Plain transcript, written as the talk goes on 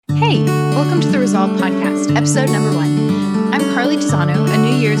Hey, welcome to the Resolve Podcast, episode number 1. I'm Carly Tizano, a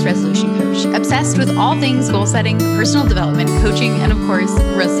New Year's resolution coach, obsessed with all things goal setting, personal development, coaching, and of course,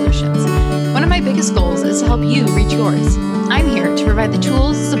 resolutions. One of my biggest goals is to help you reach yours. I'm here to provide the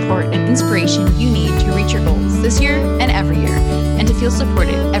tools, support, and inspiration you need to reach your goals this year and every year, and to feel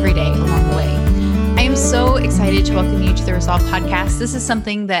supported every day along the way. I am so excited to welcome you to the Resolve Podcast. This is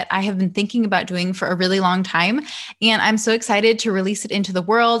something that I have been thinking about doing for a really long time, and I'm so excited to release it into the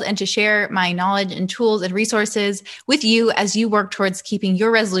world and to share my knowledge and tools and resources with you as you work towards keeping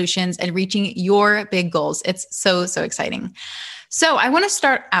your resolutions and reaching your big goals. It's so exciting. So I want to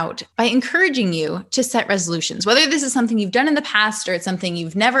start out by encouraging you to set resolutions, whether this is something you've done in the past or it's something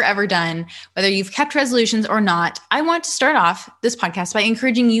you've never, ever done, whether you've kept resolutions or not. I want to start off this podcast by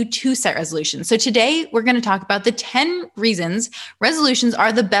encouraging you to set resolutions. So today we're going to talk about the 10 reasons resolutions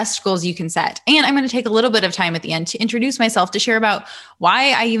are the best goals you can set. And I'm going to take a little bit of time at the end to introduce myself to share about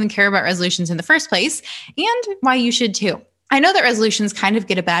why I even care about resolutions in the first place and why you should too. I know that resolutions kind of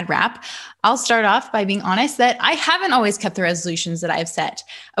get a bad rap. I'll start off by being honest that I haven't always kept the resolutions that I've set.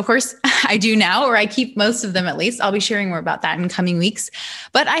 Of course, I do now, or I keep most of them at least. I'll be sharing more about that in coming weeks.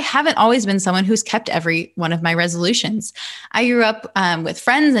 But I haven't always been someone who's kept every one of my resolutions. I grew up with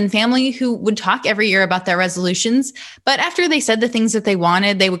friends and family who would talk every year about their resolutions. But after they said the things that they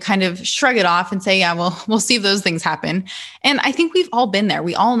wanted, they would kind of shrug it off and say, yeah, well, we'll see if those things happen. And I think we've all been there.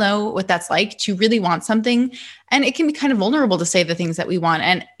 We all know what that's like to really want something. And it can be kind of vulnerable to say the things that we want,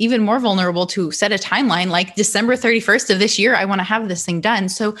 and even more vulnerable to set a timeline like December 31st of this year, I want to have this thing done.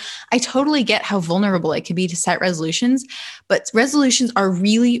 So I totally get how vulnerable it can be to set resolutions, but resolutions are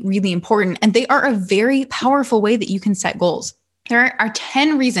really, really important. And they are a very powerful way that you can set goals. There are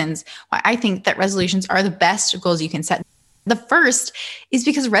 10 reasons why I think that resolutions are the best goals you can set. The first is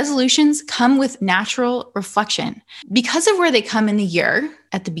because resolutions come with natural reflection. Because of where they come in the year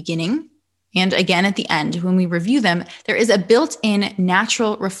at the beginning, and again, at the end, when we review them, there is a built-in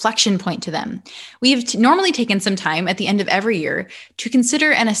natural reflection point to them. We have normally taken some time at the end of every year to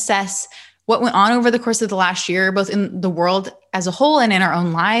consider and assess what went on over the course of the last year, both in the world as a whole and in our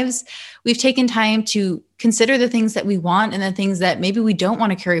own lives. We've taken time to consider the things that we want and the things that maybe we don't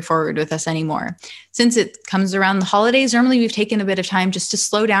want to carry forward with us anymore. Since it comes around the holidays, normally we've taken a bit of time just to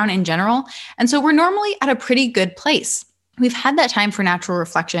slow down in general. And so we're normally at a pretty good place. We've had that time for natural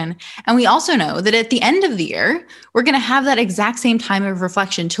reflection. And we also know that at the end of the year, we're going to have that exact same time of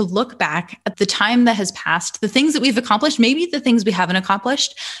reflection to look back at the time that has passed, the things that we've accomplished, maybe the things we haven't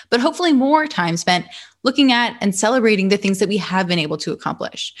accomplished, but hopefully more time spent looking at and celebrating the things that we have been able to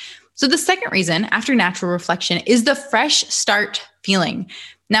accomplish. So the second reason after natural reflection is the fresh start feeling.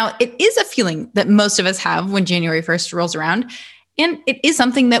 Now, it is a feeling that most of us have when January 1st rolls around. And it is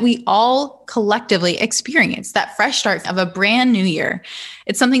something that we all collectively experience, that fresh start of a brand new year.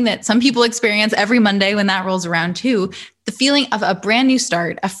 It's something that some people experience every Monday when that rolls around too. The feeling of a brand new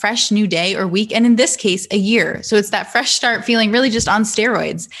start, a fresh new day or week, and in this case, a year. So it's that fresh start feeling really just on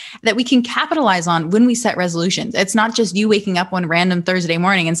steroids that we can capitalize on when we set resolutions. It's not just you waking up one random Thursday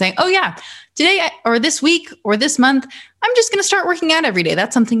morning and saying, oh yeah, today or this week or this month, I'm just going to start working out every day.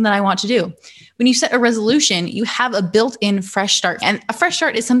 That's something that I want to do. When you set a resolution, you have a built-in fresh start. And a fresh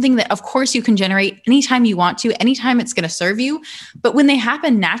start is something that, of course, you can generate anytime you want to, anytime it's going to serve you. But when they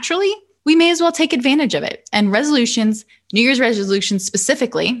happen naturally, we may as well take advantage of it. And resolutions, New Year's resolutions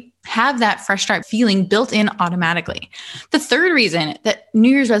specifically, have that fresh start feeling built in automatically. The third reason that New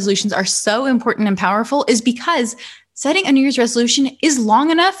Year's resolutions are so important and powerful is because setting a New Year's resolution is long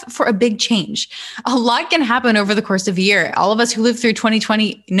enough for a big change. A lot can happen over the course of a year. All of us who lived through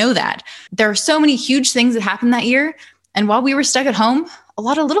 2020 know that. There are so many huge things that happened that year. And while we were stuck at home, a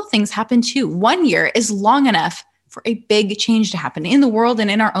lot of little things happened too. 1 year is long enough for a big change to happen in the world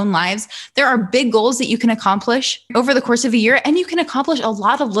and in our own lives. There are big goals that you can accomplish over the course of a year, and you can accomplish a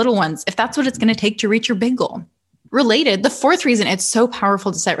lot of little ones if that's what it's going to take to reach your big goal. Related, the fourth reason it's so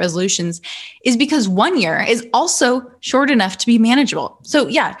powerful to set resolutions is because 1 year is also short enough to be manageable. So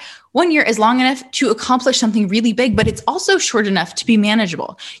yeah, 1 year is long enough to accomplish something really big, but it's also short enough to be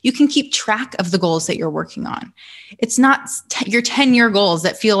manageable. You can keep track of the goals that you're working on. It's not your 10-year goals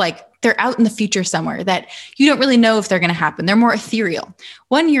that feel like they're out in the future somewhere that you don't really know if they're going to happen. They're more ethereal.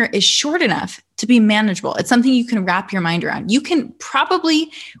 1 year is short enough to be manageable. It's something you can wrap your mind around. You can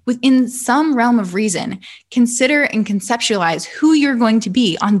probably, within some realm of reason, consider and conceptualize who you're going to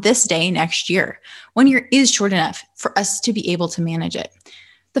be on this day next year. 1 year is short enough for us to be able to manage it.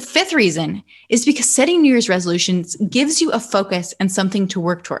 The fifth reason is because setting New Year's resolutions gives you a focus and something to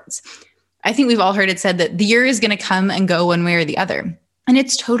work towards. I think we've all heard it said that the year is going to come and go one way or the other. And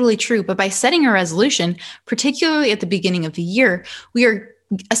it's totally true. But by setting a resolution, particularly at the beginning of the year, we are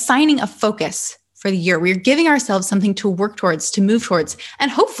assigning a focus for the year. We're giving ourselves something to work towards, to move towards, and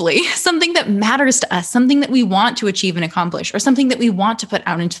hopefully something that matters to us, something that we want to achieve and accomplish, or something that we want to put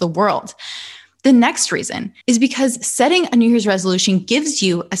out into the world. The next reason is because setting a New Year's resolution gives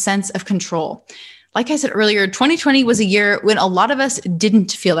you a sense of control. Like I said earlier, 2020 was a year when a lot of us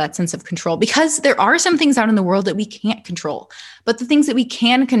didn't feel that sense of control because there are some things out in the world that we can't control. But the things that we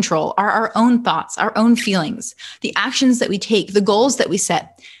can control are our own thoughts, our own feelings, the actions that we take, the goals that we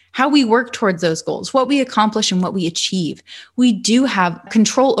set, how we work towards those goals, what we accomplish and what we achieve. We do have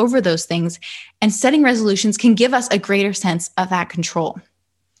control over those things, and setting resolutions can give us a greater sense of that control.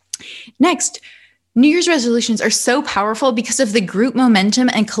 Next, New Year's resolutions are so powerful because of the group momentum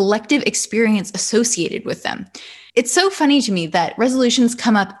and collective experience associated with them. It's so funny to me that resolutions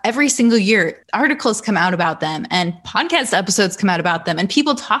come up every single year. Articles come out about them and podcast episodes come out about them and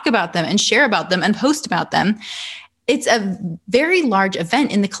people talk about them and share about them and post about them. It's a very large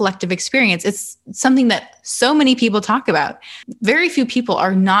event in the collective experience. It's something that so many people talk about. Very few people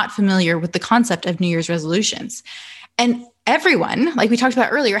are not familiar with the concept of New Year's resolutions. And everyone, like we talked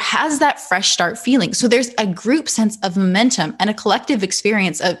about earlier, has that fresh start feeling. So there's a group sense of momentum and a collective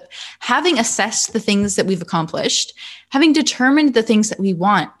experience of having assessed the things that we've accomplished, having determined the things that we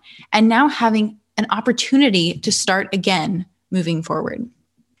want, and now having an opportunity to start again moving forward.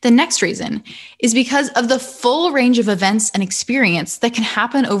 The next reason is because of the full range of events and experience that can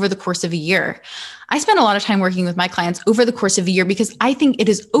happen over the course of a year. I spend a lot of time working with my clients over the course of a year because I think it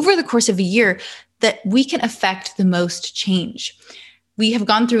is over the course of a year that we can affect the most change. We have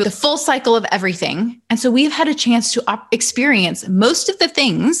gone through the full cycle of everything. And so we've had a chance to experience most of the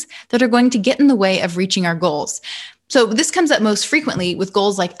things that are going to get in the way of reaching our goals. So this comes up most frequently with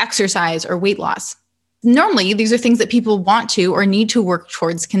goals like exercise or weight loss. Normally, these are things that people want to or need to work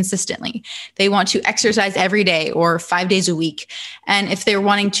towards consistently. They want to exercise every day or 5 days a week. And if they're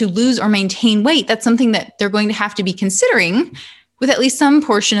wanting to lose or maintain weight, that's something that they're going to have to be considering with at least some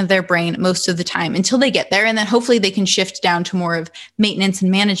portion of their brain most of the time until they get there. And then hopefully they can shift down to more of maintenance and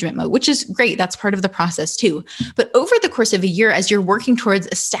management mode, which is great. That's part of the process too. But over the course of a year, as you're working towards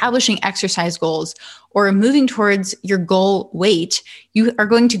establishing exercise goals or moving towards your goal weight, you are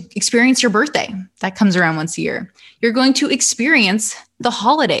going to experience your birthday. That comes around once a year. You're going to experience the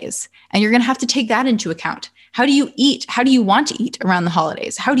holidays, and you're going to have to take that into account. How do you eat? How do you want to eat around the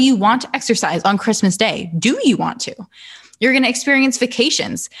holidays? How do you want to exercise on Christmas Day? Do you want to? You're going to experience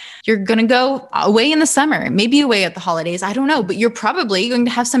vacations. You're going to go away in the summer, maybe away at the holidays. I don't know, but you're probably going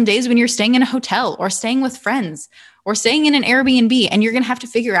to have some days when you're staying in a hotel or staying with friends or staying in an Airbnb, and you're going to have to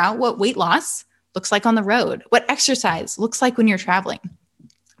figure out what weight loss looks like on the road, what exercise looks like when you're traveling.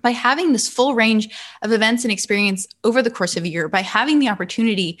 By having this full range of events and experience over the course of a year, by having the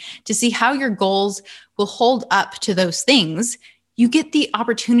opportunity to see how your goals will hold up to those things, you get the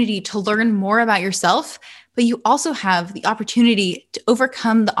opportunity to learn more about yourself, but you also have the opportunity to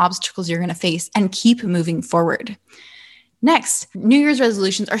overcome the obstacles you're going to face and keep moving forward. Next, New Year's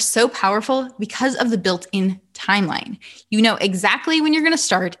resolutions are so powerful because of the built-in timeline. You know exactly when you're going to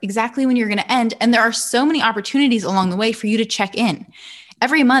start, exactly when you're going to end, and there are so many opportunities along the way for you to check in.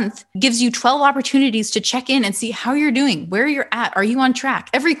 Every month gives you 12 opportunities to check in and see how you're doing, where you're at. Are you on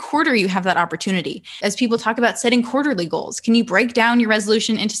track? Every quarter, you have that opportunity. As people talk about setting quarterly goals, can you break down your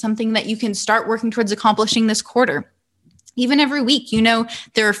resolution into something that you can start working towards accomplishing this quarter? Even every week, you know,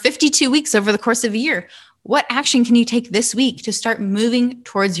 there are 52 weeks over the course of a year. What action can you take this week to start moving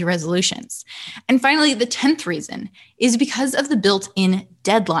towards your resolutions? And finally, the 10th reason is because of the built-in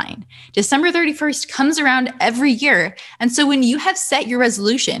deadline. December 31st comes around every year. And so when you have set your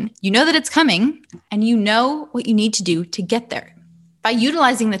resolution, you know that it's coming and you know what you need to do to get there. By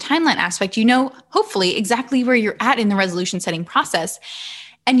utilizing the timeline aspect, you know, hopefully exactly where you're at in the resolution setting process.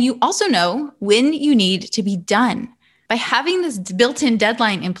 And you also know when you need to be done. By having this built-in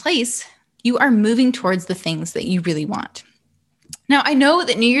deadline in place, you are moving towards the things that you really want. Now, I know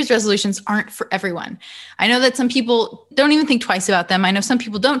that New Year's resolutions aren't for everyone. I know that some people don't even think twice about them. I know some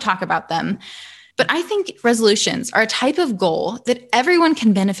people don't talk about them. But I think resolutions are a type of goal that everyone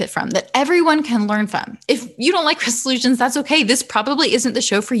can benefit from, that everyone can learn from. If you don't like resolutions, that's okay. This probably isn't the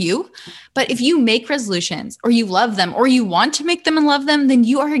show for you. But if you make resolutions or you love them or you want to make them and love them, then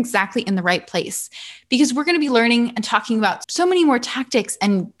you are exactly in the right place. Because we're going to be learning and talking about so many more tactics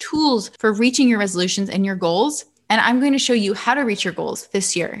and tools for reaching your resolutions and your goals. And I'm going to show you how to reach your goals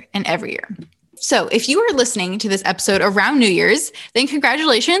this year and every year. So if you are listening to this episode around New Year's, then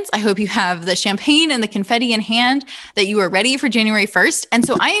congratulations. I hope you have the champagne and the confetti in hand, that you are ready for January 1st. And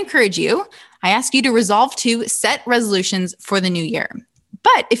so I encourage you, I ask you to resolve to set resolutions for the new year.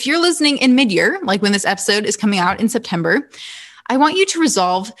 But if you're listening in mid-year, like when this episode is coming out in September, I want you to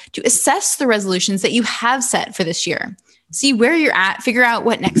resolve to assess the resolutions that you have set for this year. See where you're at, figure out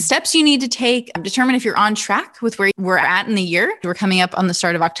what next steps you need to take, determine if you're on track with where we're at in the year. We're coming up on the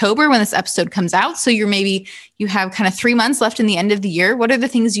start of October when this episode comes out. So you have kind of 3 months left in the end of the year. What are the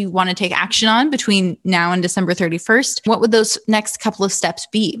things you want to take action on between now and December 31st? What would those next couple of steps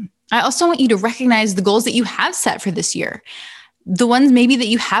be? I also want you to recognize the goals that you have set for this year. The ones maybe that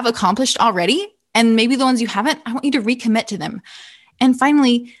you have accomplished already, and maybe the ones you haven't, I want you to recommit to them. And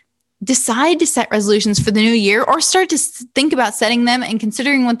finally, decide to set resolutions for the new year or start to think about setting them and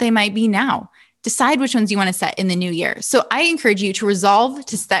considering what they might be now. Decide which ones you want to set in the new year. So I encourage you to resolve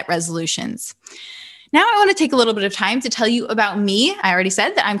to set resolutions. Now I want to take a little bit of time to tell you about me. I already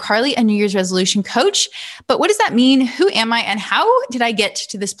said that I'm Carly, a New Year's resolution coach, but what does that mean? Who am I? And how did I get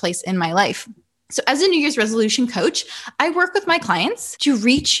to this place in my life? So as a New Year's resolution coach, I work with my clients to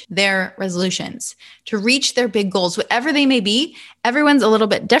reach their resolutions, to reach their big goals, whatever they may be. Everyone's a little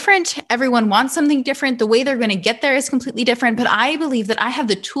bit different. Everyone wants something different. The way they're going to get there is completely different. But I believe that I have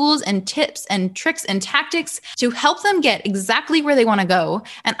the tools and tips and tricks and tactics to help them get exactly where they want to go.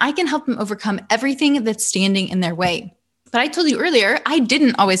 And I can help them overcome everything that's standing in their way. But I told you earlier, I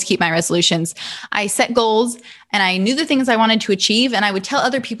didn't always keep my resolutions. I set goals and I knew the things I wanted to achieve and I would tell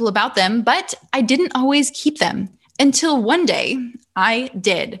other people about them, but I didn't always keep them until one day I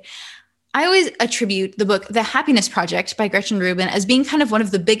did. I always attribute the book, The Happiness Project by Gretchen Rubin, as being kind of one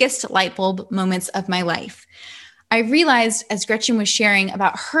of the biggest light bulb moments of my life. I realized as Gretchen was sharing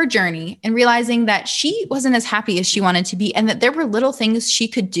about her journey and realizing that she wasn't as happy as she wanted to be and that there were little things she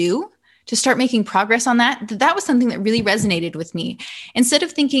could do to start making progress on that was something that really resonated with me. Instead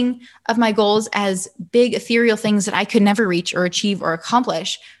of thinking of my goals as big ethereal things that I could never reach or achieve or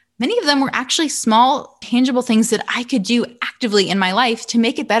accomplish, many of them were actually small, tangible things that I could do actively in my life to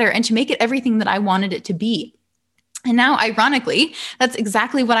make it better and to make it everything that I wanted it to be. And now, ironically, that's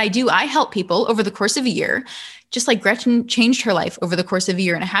exactly what I do. I help people over the course of a year, just like Gretchen changed her life over the course of a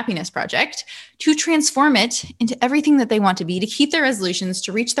year in a happiness project, to transform it into everything that they want to be, to keep their resolutions,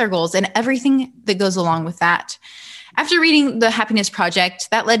 to reach their goals, and everything that goes along with that. After reading The Happiness Project,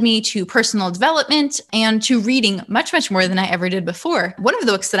 that led me to personal development and to reading much, much more than I ever did before. One of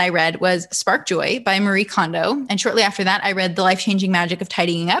the books that I read was Spark Joy by Marie Kondo. And shortly after that, I read The Life-Changing Magic of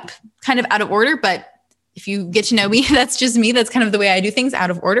Tidying Up, kind of out of order, but if you get to know me, that's just me. That's kind of the way I do things,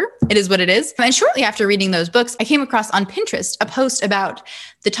 out of order. It is what it is. And shortly after reading those books, I came across on Pinterest a post about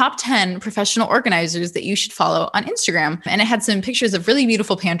the top 10 professional organizers that you should follow on Instagram. And it had some pictures of really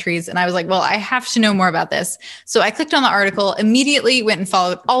beautiful pantries. And I was like, well, I have to know more about this. So I clicked on the article, immediately went and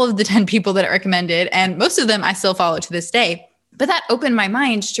followed all of the 10 people that it recommended. And most of them I still follow to this day. But that opened my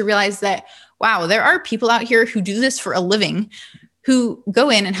mind to realize that, wow, there are people out here who do this for a living, who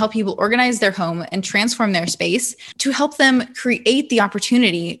go in and help people organize their home and transform their space to help them create the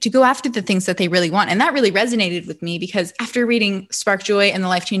opportunity to go after the things that they really want. And that really resonated with me because after reading Spark Joy and The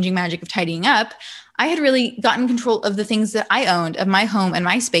Life-Changing Magic of Tidying Up, I had really gotten control of the things that I owned, of my home and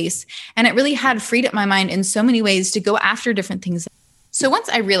my space. And it really had freed up my mind in so many ways to go after different things. So once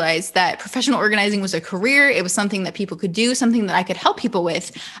I realized that professional organizing was a career, it was something that people could do, something that I could help people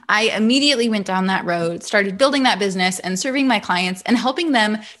with, I immediately went down that road, started building that business and serving my clients and helping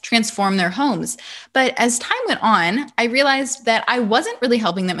them transform their homes. But as time went on, I realized that I wasn't really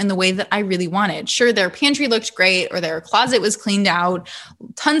helping them in the way that I really wanted. Sure, their pantry looked great or their closet was cleaned out,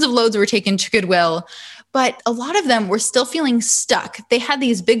 tons of loads were taken to Goodwill, but a lot of them were still feeling stuck. They had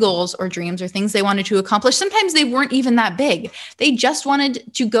these big goals or dreams or things they wanted to accomplish. Sometimes they weren't even that big. They just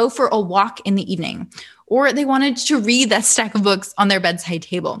wanted to go for a walk in the evening, or they wanted to read that stack of books on their bedside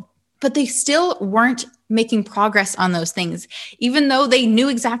table. But they still weren't making progress on those things, even though they knew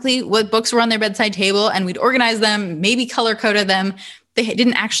exactly what books were on their bedside table and we'd organize them, maybe color coded them. They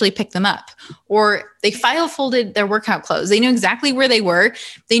didn't actually pick them up, or they file folded their workout clothes. They knew exactly where they were.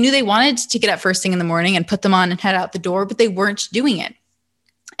 They knew they wanted to get up first thing in the morning and put them on and head out the door, but they weren't doing it.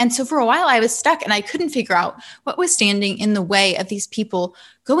 And so for a while I was stuck and I couldn't figure out what was standing in the way of these people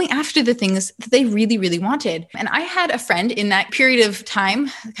going after the things that they really, really wanted. And I had a friend in that period of time,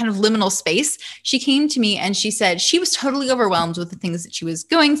 kind of liminal space. She came to me and she said she was totally overwhelmed with the things that she was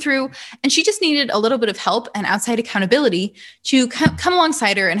going through. And she just needed a little bit of help and outside accountability to come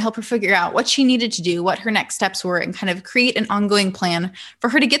alongside her and help her figure out what she needed to do, what her next steps were, and kind of create an ongoing plan for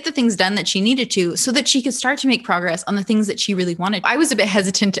her to get the things done that she needed to so that she could start to make progress on the things that she really wanted. I was a bit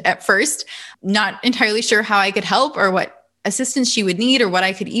hesitant at first, not entirely sure how I could help or what assistance she would need or what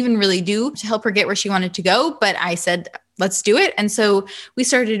I could even really do to help her get where she wanted to go. But I said, let's do it. And so we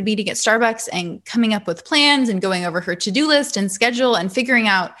started meeting at Starbucks and coming up with plans and going over her to-do list and schedule and figuring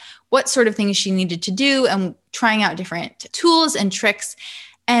out what sort of things she needed to do and trying out different tools and tricks.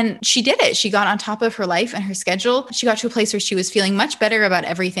 And she did it. She got on top of her life and her schedule. She got to a place where she was feeling much better about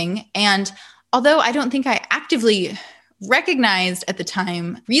everything. And although I don't think I actively recognized at the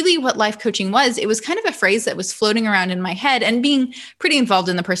time really what life coaching was, it was kind of a phrase that was floating around in my head. And being pretty involved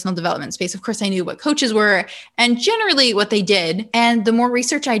in the personal development space, of course, I knew what coaches were and generally what they did. And the more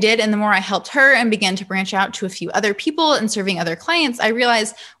research I did and the more I helped her and began to branch out to a few other people and serving other clients, I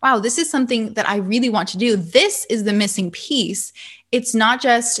realized, wow, this is something that I really want to do. This is the missing piece. It's not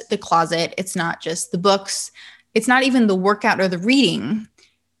just the closet. It's not just the books. It's not even the workout or the reading.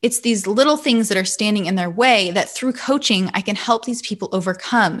 It's these little things that are standing in their way that through coaching, I can help these people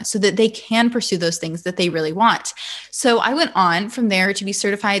overcome so that they can pursue those things that they really want. So I went on from there to be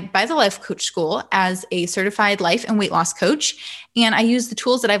certified by the Life Coach School as a certified life and weight loss coach. And I use the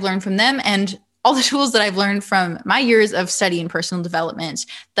tools that I've learned from them and all the tools that I've learned from my years of study in personal development,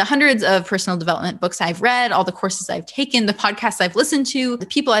 the hundreds of personal development books I've read, all the courses I've taken, the podcasts I've listened to, the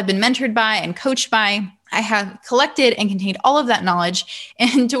people I've been mentored by and coached by. I have collected and contained all of that knowledge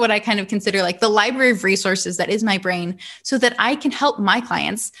into what I kind of consider like the library of resources that is my brain so that I can help my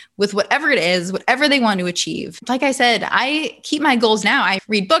clients with whatever it is, whatever they want to achieve. Like I said, I keep my goals now. I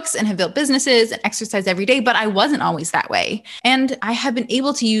read books and have built businesses and exercise every day, but I wasn't always that way. And I have been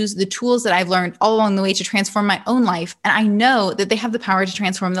able to use the tools that I've learned all along the way to transform my own life. And I know that they have the power to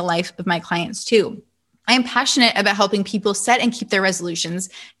transform the life of my clients too. I am passionate about helping people set and keep their resolutions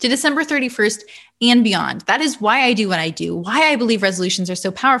to December 31st and beyond. That is why I do what I do, why I believe resolutions are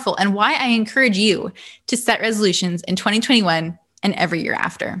so powerful, and why I encourage you to set resolutions in 2021 and every year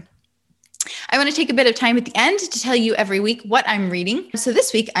after. I want to take a bit of time at the end to tell you every week what I'm reading. So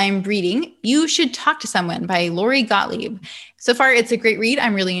this week I'm reading You Should Talk to Someone by Lori Gottlieb. So far, it's a great read.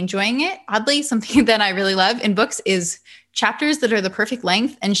 I'm really enjoying it. Oddly, something that I really love in books is chapters that are the perfect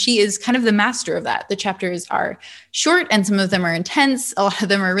length. And she is kind of the master of that. The chapters are short and some of them are intense. A lot of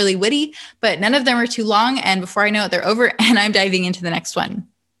them are really witty, but none of them are too long. And before I know it, they're over and I'm diving into the next one.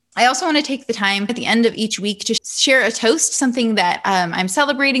 I also want to take the time at the end of each week to share a toast, something that I'm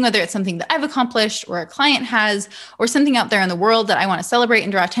celebrating, whether it's something that I've accomplished or a client has, or something out there in the world that I want to celebrate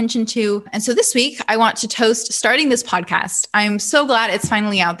and draw attention to. And so this week, I want to toast starting this podcast. I'm so glad it's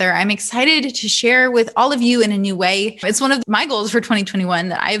finally out there. I'm excited to share with all of you in a new way. It's one of my goals for 2021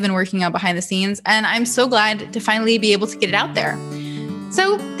 that I've been working on behind the scenes, and I'm so glad to finally be able to get it out there.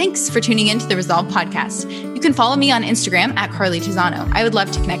 So thanks for tuning into the Resolve podcast. You can follow me on Instagram at Carly Tizano. I would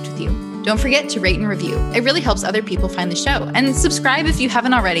love to connect with you. Don't forget to rate and review. It really helps other people find the show. And subscribe if you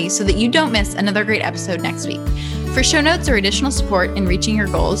haven't already so that you don't miss another great episode next week. For show notes or additional support in reaching your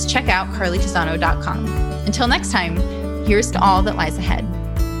goals, check out carlytizano.com. Until next time, here's to all that lies ahead.